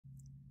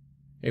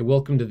Hey,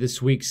 welcome to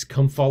this week's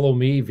Come Follow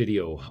Me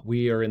video.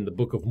 We are in the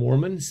Book of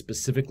Mormon,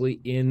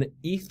 specifically in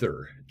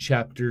Ether,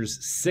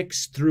 chapters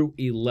 6 through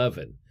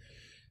 11.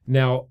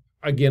 Now,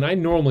 again, I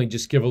normally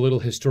just give a little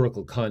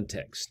historical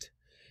context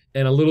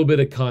and a little bit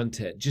of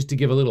content, just to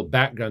give a little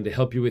background to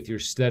help you with your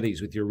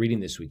studies, with your reading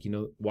this week. You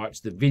know,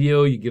 watch the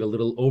video, you get a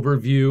little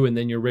overview, and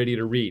then you're ready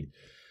to read.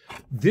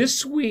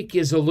 This week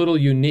is a little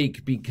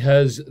unique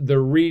because the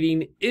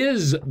reading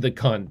is the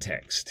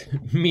context,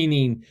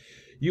 meaning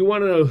you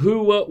want to know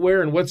who, what,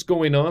 where, and what's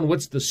going on.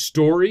 What's the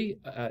story?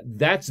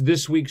 That's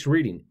this week's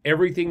reading.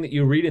 Everything that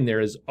you read in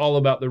there is all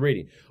about the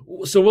reading.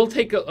 So we'll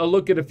take a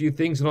look at a few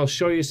things, and I'll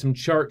show you some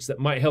charts that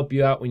might help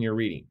you out when you're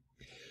reading.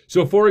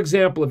 So, for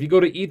example, if you go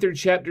to Ether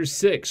chapter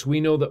 6, we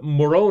know that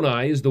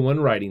Moroni is the one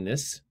writing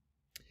this,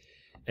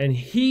 and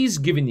he's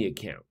giving the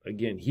account.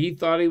 Again, he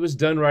thought he was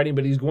done writing,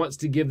 but he wants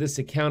to give this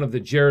account of the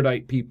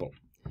Jaredite people.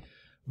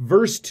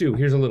 Verse 2,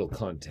 here's a little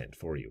content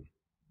for you.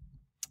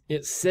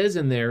 It says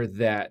in there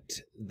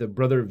that the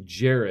brother of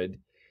Jared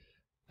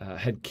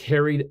had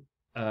carried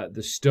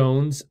the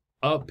stones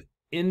up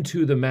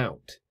into the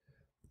mount.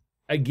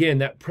 Again,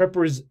 that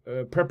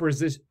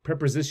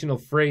prepositional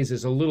phrase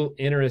is a little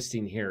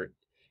interesting here.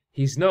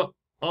 He's not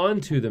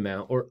onto the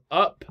mount or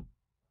up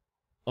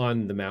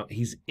on the mount.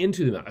 He's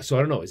into the mount. So I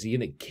don't know. Is he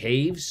in a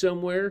cave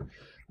somewhere?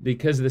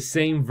 Because of the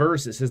same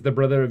verse, it says the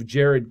brother of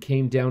Jared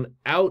came down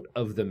out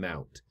of the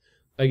mount.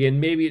 Again,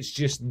 maybe it's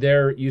just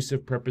their use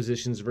of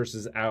prepositions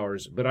versus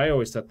ours, but I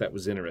always thought that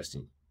was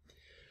interesting.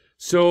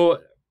 So,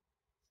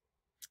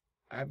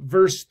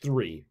 verse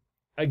 3,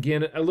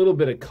 again, a little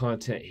bit of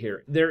content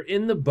here. They're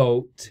in the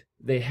boat.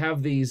 They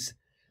have these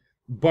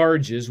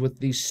barges with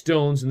these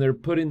stones, and they're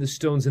putting the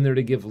stones in there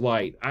to give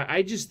light.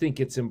 I just think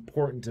it's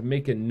important to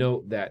make a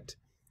note that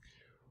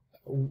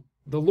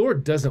the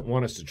Lord doesn't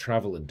want us to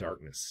travel in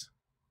darkness.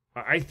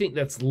 I think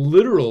that's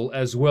literal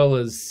as well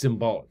as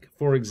symbolic.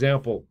 For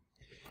example,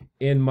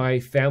 in my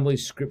family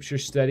scripture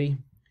study,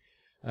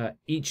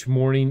 each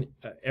morning,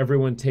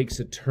 everyone takes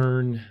a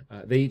turn.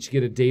 They each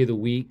get a day of the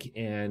week,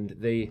 and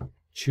they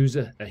choose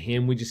a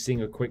hymn. We just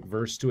sing a quick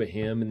verse to a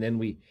hymn, and then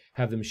we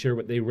have them share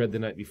what they read the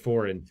night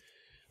before. And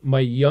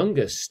my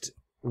youngest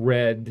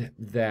read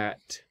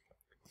that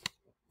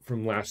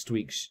from last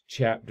week's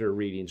chapter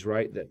readings,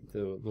 right? That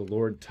the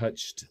Lord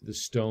touched the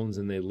stones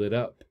and they lit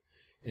up.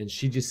 And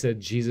she just said,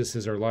 Jesus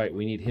is our light.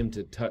 We need him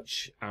to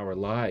touch our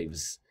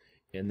lives.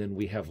 And then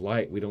we have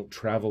light. We don't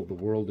travel the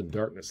world in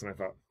darkness. And I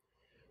thought,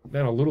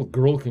 man, a little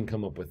girl can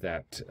come up with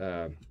that.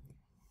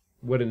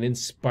 What an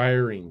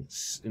inspiring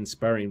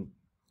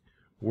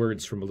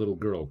words from a little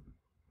girl.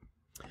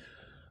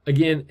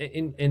 Again,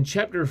 in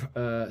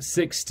chapter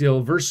 6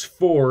 still, verse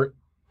 4,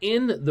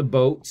 in the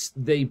boats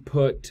they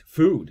put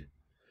food,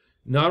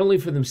 not only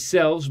for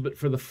themselves, but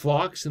for the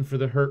flocks and for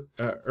the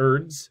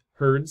herds,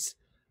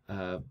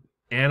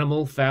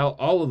 animal, fowl,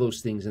 all of those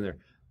things in there.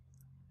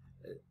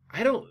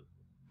 I don't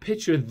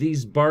picture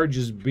these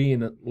barges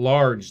being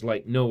large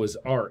like Noah's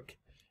Ark.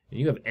 And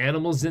you have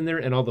animals in there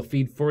and all the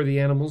feed for the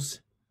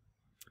animals.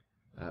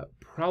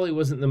 Probably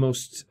wasn't the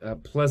most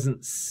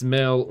pleasant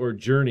smell or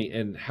journey.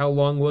 And how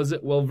long was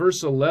it? Well,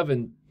 verse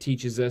 11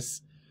 teaches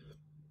us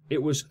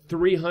it was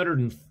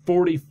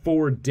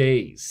 344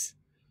 days.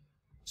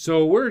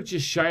 So we're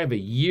just shy of a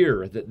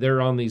year that they're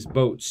on these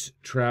boats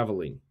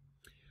traveling.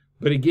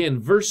 But again,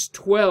 verse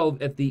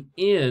 12 at the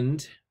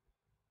end,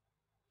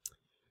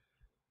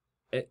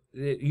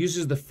 it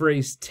uses the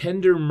phrase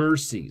tender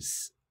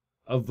mercies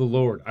of the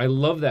Lord. I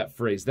love that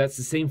phrase. That's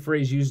the same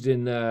phrase used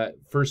in 1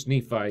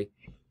 Nephi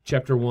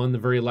chapter 1, the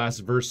very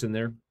last verse in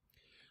there.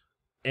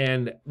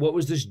 And what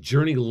was this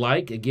journey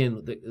like?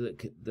 Again,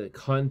 the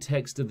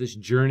context of this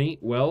journey.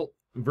 Well,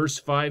 verse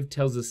 5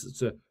 tells us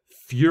it's a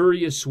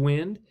furious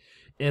wind.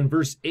 And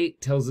verse 8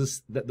 tells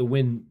us that the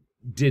wind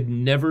did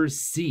never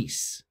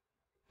cease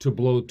to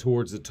blow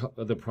towards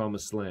the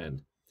promised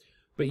land.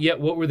 But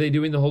yet, what were they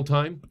doing the whole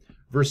time?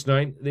 Verse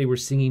 9, they were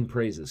singing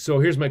praises. So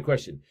here's my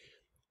question.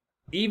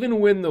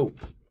 Even when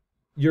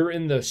you're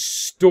in the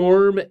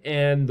storm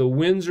and the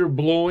winds are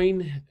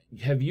blowing,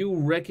 have you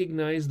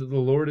recognized that the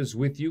Lord is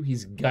with you?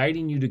 He's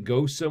guiding you to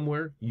go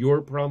somewhere,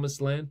 your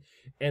promised land.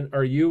 And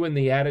are you in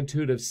the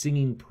attitude of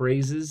singing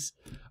praises?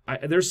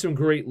 There's some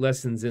great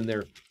lessons in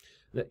there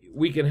that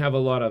we can have a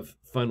lot of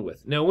fun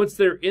with. Now, once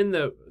they're in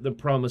the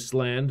promised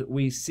land,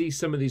 we see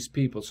some of these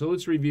people. So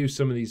let's review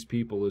some of these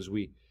people as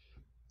we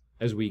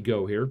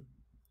go here.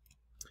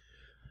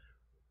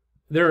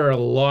 There are a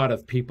lot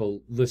of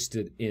people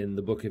listed in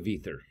the book of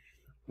Ether.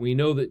 We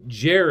know that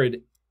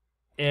Jared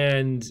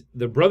and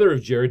the brother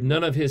of Jared,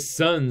 none of his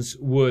sons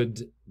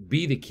would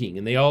be the king,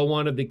 and they all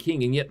wanted the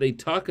king, and yet they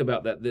talk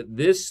about that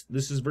this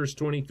is verse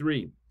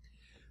 23.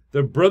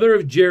 The brother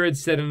of Jared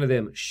said unto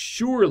them,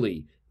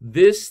 surely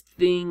this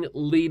thing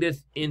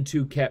leadeth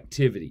into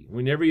captivity.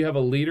 Whenever you have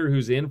a leader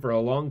who's in for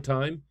a long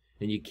time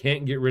and you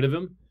can't get rid of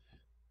him,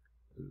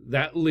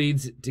 that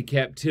leads to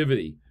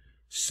captivity.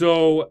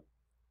 So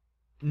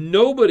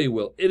nobody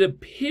will. It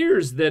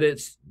appears that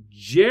it's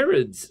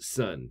Jared's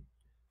son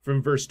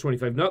from verse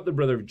 25, not the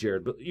brother of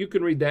Jared, but you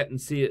can read that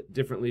and see it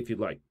differently if you'd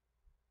like.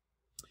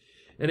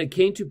 And it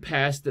came to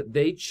pass that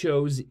they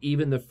chose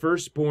even the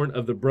firstborn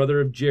of the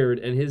brother of Jared,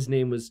 and his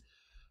name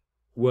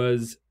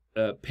was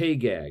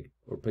Pagag,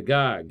 or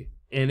Pagag.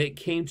 And it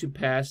came to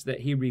pass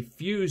that he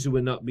refused and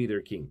would not be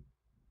their king,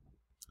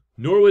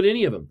 nor would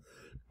any of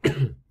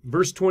them.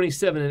 Verse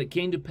 27, and it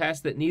came to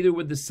pass that neither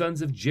would the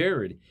sons of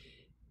Jared,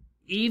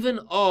 even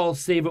all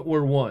save it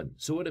were one.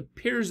 So it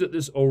appears that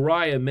this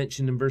Uriah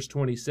mentioned in verse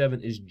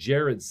 27 is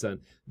Jared's son.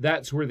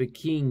 That's where the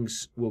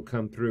kings will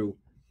come through,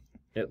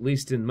 at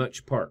least in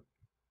much part.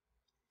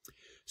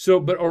 So,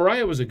 but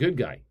Uriah was a good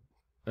guy.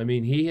 I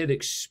mean, he had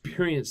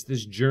experienced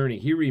this journey.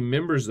 He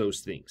remembers those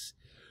things.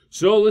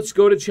 So let's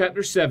go to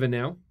chapter 7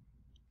 now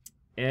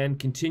and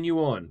continue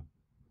on.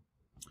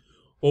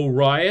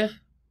 Uriah,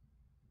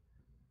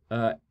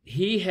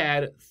 he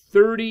had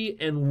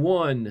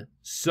 31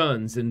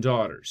 sons and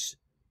daughters.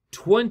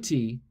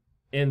 20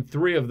 and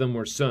 3 of them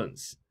were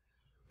sons.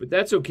 But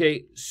that's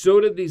okay.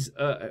 So did these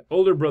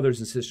older brothers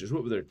and sisters.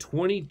 What were there?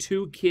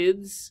 22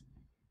 kids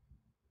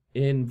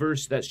in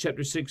that's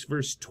chapter 6,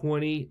 verse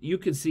 20. You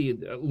can see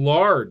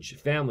large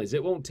families.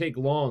 It won't take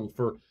long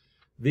for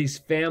these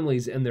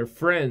families and their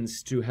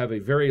friends to have a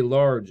very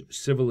large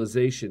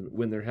civilization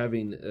when they're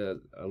having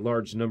a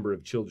large number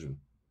of children.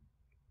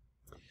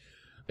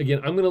 Again,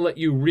 I'm going to let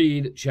you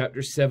read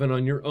chapter 7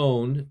 on your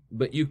own,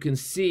 but you can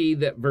see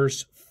that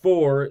verse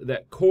 4,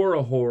 that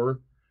Korihor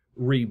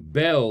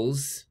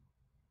rebels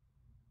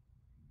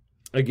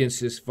against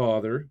his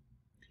father.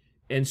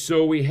 And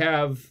so we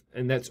have,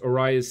 and that's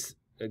Uriah's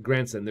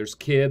grandson. There's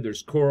Kib,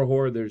 there's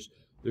Korihor, there's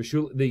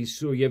these,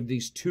 so you have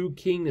these two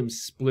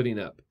kingdoms splitting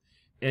up.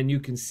 And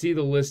you can see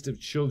the list of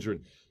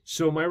children.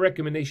 So my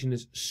recommendation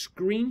is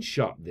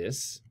screenshot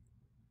this.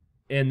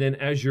 And then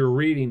as you're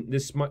reading,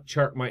 this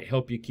chart might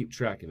help you keep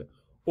track of it.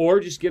 Or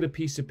just get a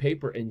piece of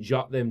paper and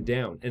jot them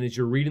down. And as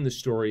you're reading the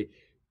story,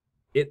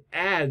 it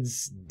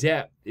adds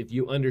depth if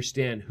you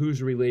understand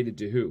who's related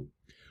to who.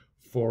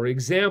 For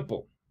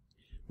example,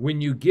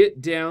 when you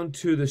get down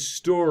to the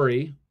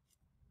story,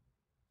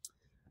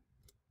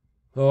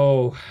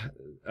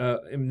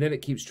 and then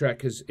it keeps track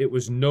because it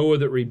was Noah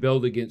that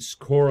rebelled against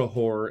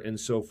Korihor and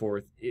so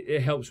forth.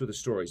 It helps with the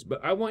stories.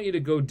 But I want you to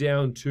go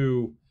down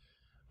to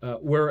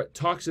where it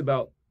talks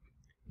about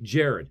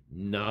Jared,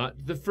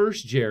 not the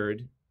first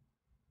Jared.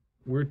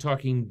 We're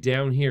talking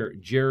down here,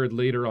 Jared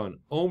later on,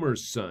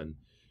 Omer's son,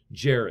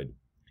 Jared.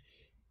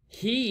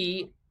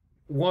 He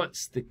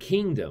wants the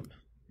kingdom.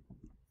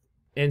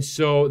 And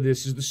so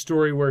this is the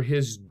story where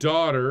his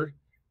daughter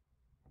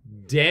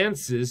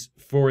dances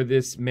for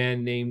this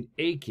man named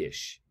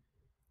Achish.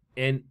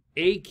 And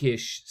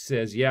Achish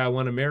says, yeah, I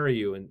want to marry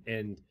you.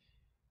 And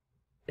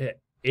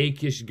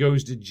Achish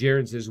goes to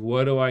Jared and says,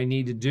 what do I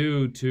need to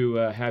do to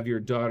have your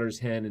daughter's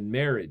hand in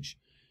marriage?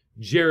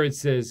 Jared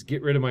says,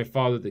 get rid of my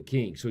father, the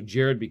king. So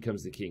Jared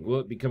becomes the king. Well,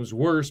 it becomes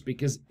worse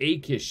because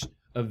Achish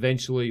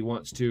eventually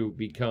wants to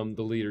become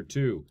the leader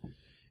too.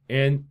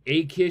 And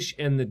Achish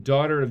and the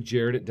daughter of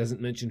Jared, it doesn't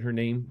mention her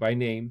name by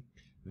name,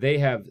 they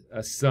have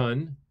a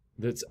son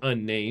that's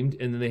unnamed,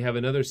 and then they have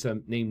another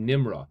son named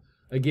Nimrah.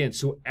 Again,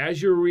 so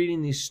as you're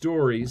reading these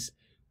stories,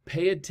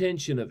 pay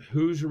attention of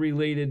who's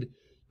related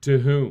to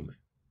whom.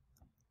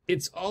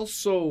 It's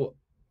also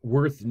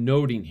worth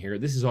noting here,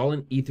 this is all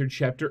in Ether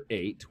chapter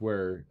 8,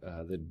 where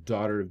the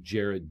daughter of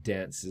Jared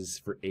dances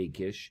for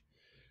Achish,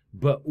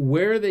 but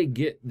where they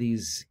get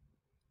these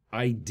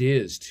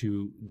ideas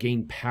to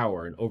gain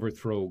power and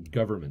overthrow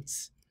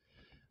governments.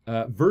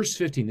 Verse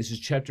 15, this is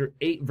chapter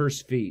 8,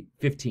 verse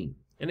 15.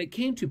 And it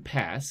came to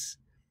pass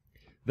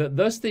that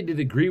thus they did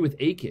agree with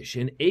Achish,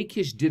 and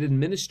Achish did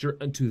administer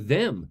unto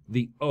them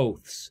the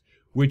oaths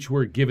which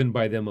were given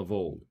by them of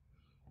old,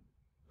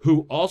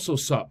 who also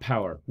sought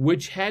power,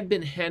 which had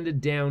been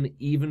handed down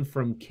even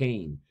from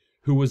Cain,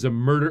 who was a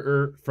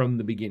murderer from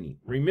the beginning.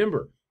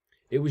 Remember,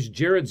 it was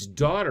Jared's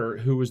daughter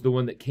who was the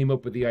one that came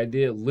up with the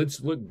idea, let's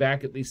look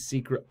back at these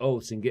secret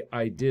oaths and get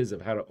ideas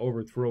of how to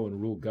overthrow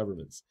and rule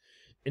governments.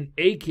 And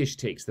Achish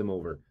takes them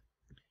over.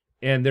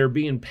 And they're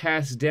being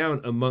passed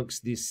down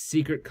amongst this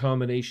secret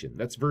combination.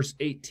 That's verse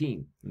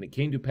 18. And it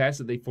came to pass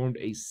that they formed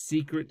a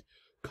secret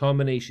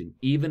combination,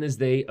 even as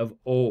they of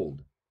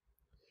old.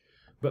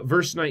 But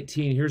verse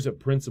 19, here's a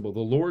principle. The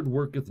Lord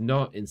worketh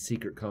not in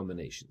secret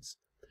combinations.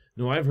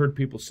 Now, I've heard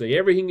people say,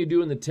 everything you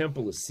do in the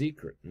temple is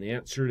secret. And the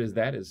answer to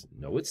that is,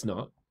 no, it's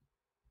not.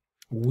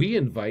 We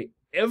invite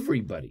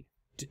everybody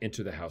to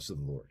enter the house of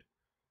the Lord.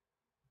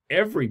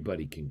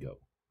 Everybody can go.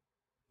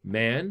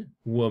 Man,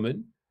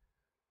 woman,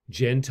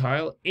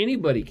 Gentile,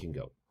 anybody can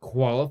go.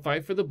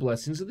 Qualify for the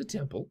blessings of the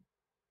temple,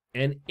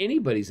 and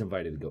anybody's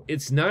invited to go.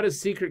 It's not a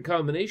secret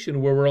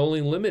combination where we're only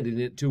limiting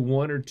it to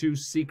 1 or 2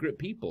 secret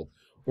people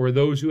or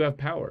those who have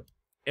power.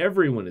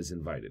 Everyone is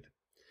invited.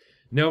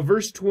 Now,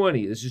 verse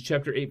 20, this is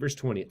chapter 8, verse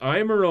 20.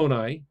 I,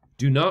 Moroni,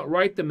 do not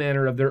write the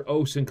manner of their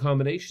oaths and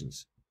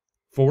combinations,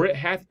 for it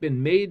hath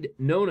been made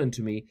known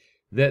unto me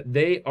that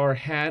they are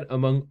had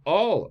among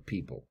all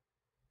people,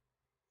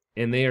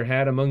 and they are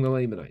had among the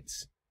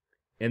Lamanites.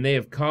 and they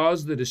have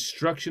caused the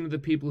destruction of the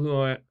people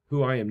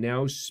who I am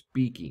now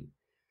speaking.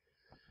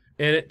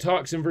 And it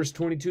talks in verse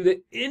 22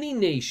 that any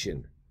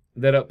nation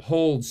that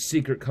upholds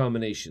secret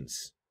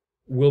combinations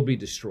will be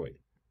destroyed,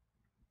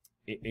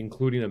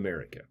 including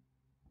America.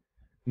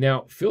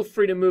 Now, feel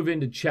free to move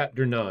into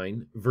chapter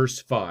 9,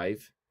 verse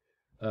 5.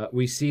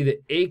 We see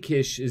that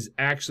Achish is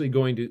actually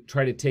going to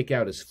try to take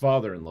out his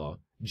father-in-law,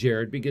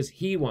 Jared, because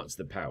he wants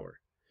the power.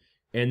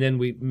 And then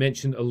we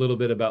mentioned a little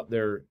bit about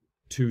their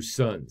 2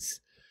 sons.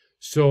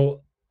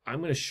 So I'm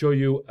going to show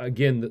you,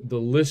 again, the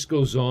list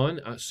goes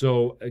on.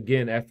 So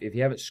again, if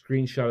you haven't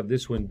screenshotted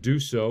this one, do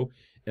so.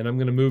 And I'm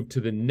going to move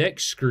to the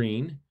next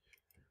screen,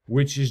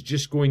 which is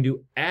just going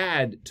to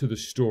add to the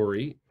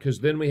story,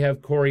 because then we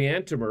have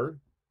Coriantumr,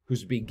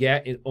 who's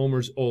begat in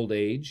Omer's old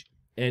age,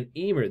 and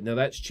Emer. Now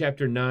that's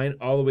chapter 9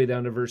 all the way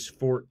down to verse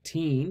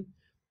 14.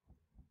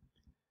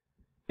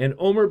 And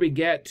Omer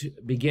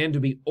began to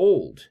be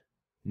old.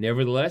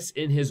 Nevertheless,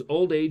 in his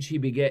old age he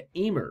begat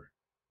Emer.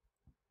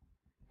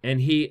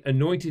 And he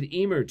anointed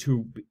Emer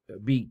to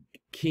be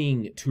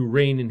king, to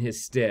reign in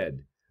his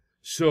stead.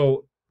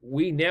 So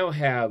we now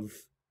have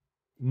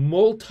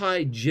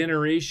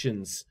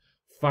multi-generations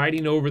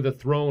fighting over the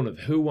throne of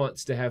who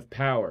wants to have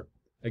power.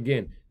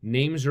 Again,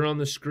 names are on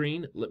the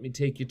screen. Let me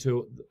take you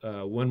to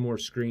one more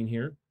screen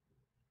here.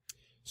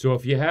 So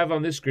if you have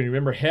on this screen,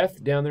 remember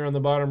Heth down there on the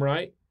bottom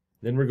right?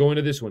 Then we're going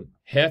to this one.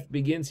 Heth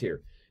begins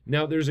here.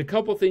 Now, there's a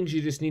couple things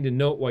you just need to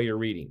note while you're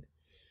reading.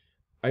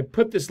 I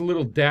put this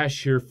little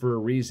dash here for a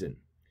reason.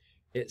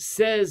 It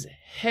says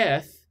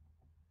Heth.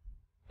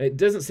 It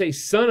doesn't say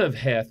son of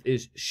Heth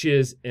is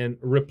Shiz and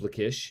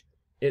Riplakish.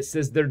 It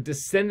says they're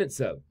descendants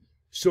of.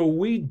 So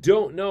we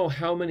don't know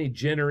how many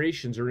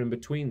generations are in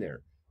between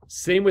there.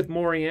 Same with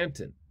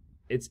Morianton.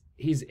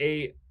 He's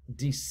a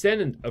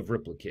descendant of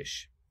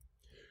Riplakish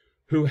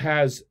who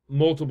has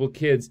multiple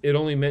kids. It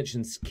only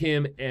mentions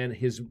Kim and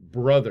his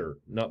brother,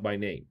 not by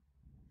name.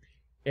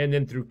 And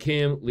then through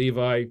Kim,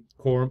 Levi,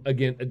 Coram,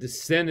 again, a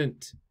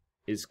descendant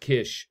is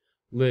Kish,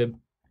 Lib,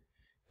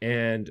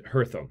 and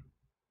Hertham.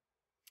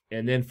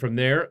 And then from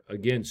there,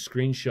 again,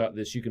 screenshot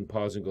this. You can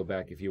pause and go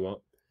back if you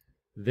want.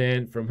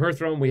 Then from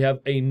Hertham, we have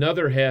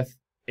another Heth,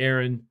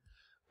 Aaron,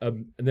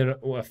 and then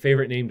a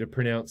favorite name to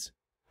pronounce,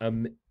 I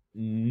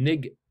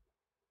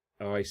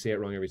say it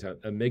wrong every time,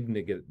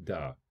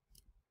 Amignadah.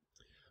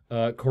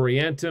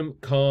 Coriantum,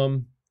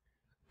 Com,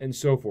 and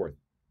so forth.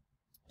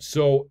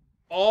 So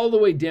all the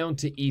way down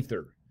to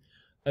Ether.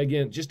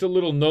 Again, just a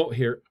little note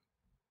here.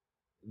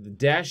 The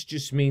dash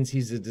just means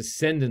he's a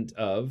descendant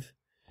of.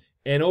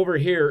 And over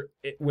here,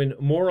 when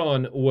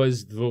Moron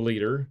was the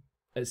leader,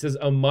 it says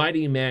a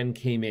mighty man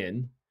came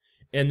in.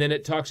 And then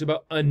it talks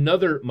about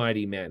another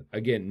mighty man.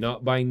 Again,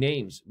 not by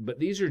names, but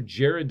these are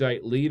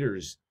Jaredite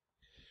leaders.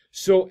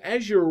 So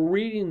as you're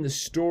reading the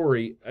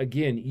story,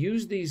 again,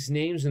 use these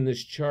names in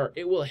this chart.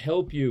 It will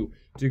help you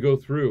to go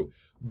through.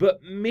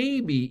 But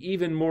maybe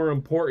even more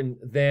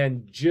important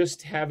than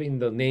just having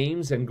the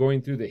names and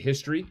going through the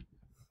history,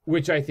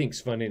 which I think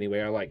is fun anyway.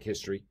 I like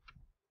history.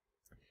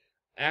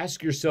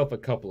 Ask yourself a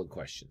couple of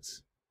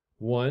questions.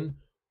 One,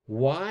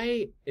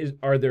 why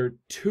are there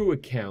 2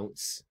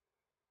 accounts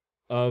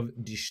of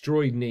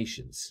destroyed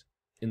nations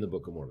in the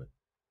Book of Mormon?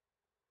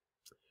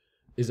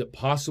 Is it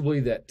possibly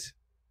that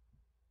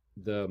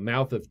the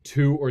mouth of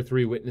 2 or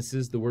 3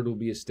 witnesses, the word will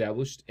be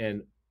established,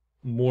 and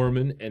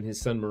Mormon and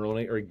his son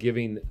Moroni are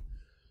giving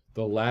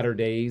the latter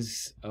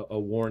days a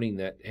warning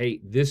that, hey,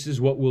 this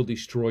is what will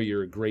destroy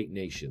your great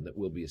nation that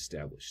will be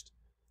established.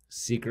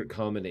 Secret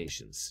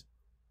combinations.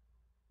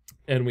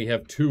 And we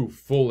have 2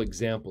 full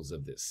examples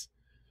of this,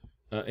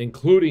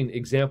 including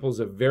examples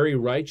of very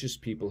righteous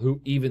people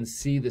who even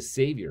see the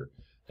Savior.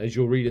 As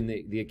you'll read in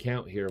the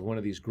account here, one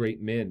of these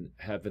great men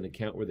have an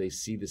account where they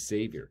see the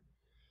Savior.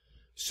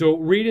 So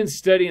read and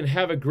study and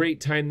have a great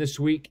time this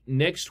week.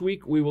 Next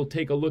week, we will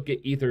take a look at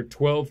Ether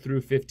 12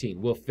 through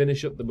 15. We'll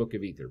finish up the book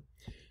of Ether.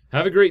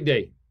 Have a great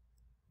day.